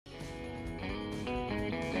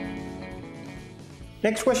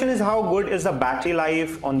Next question is, how good is the battery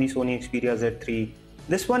life on the Sony Xperia Z3?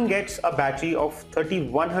 This one gets a battery of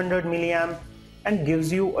 3100 milliamp and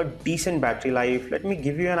gives you a decent battery life. Let me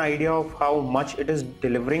give you an idea of how much it is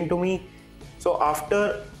delivering to me. So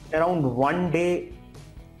after around 1 day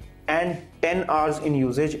and 10 hours in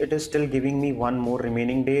usage, it is still giving me one more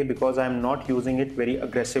remaining day because I am not using it very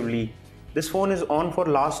aggressively. This phone is on for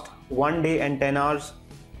last 1 day and 10 hours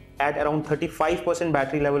at around 35%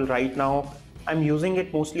 battery level right now. I'm using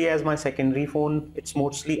it mostly as my secondary phone. It's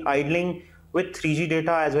mostly idling with 3G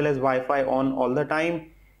data as well as Wi-Fi on all the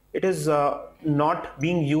time. It is not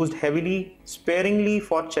being used heavily, sparingly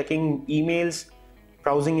for checking emails,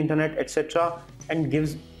 browsing internet, etc., and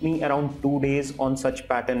gives me around 2 days on such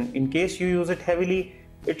pattern. In case you use it heavily,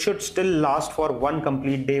 it should still last for one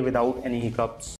complete day without any hiccups.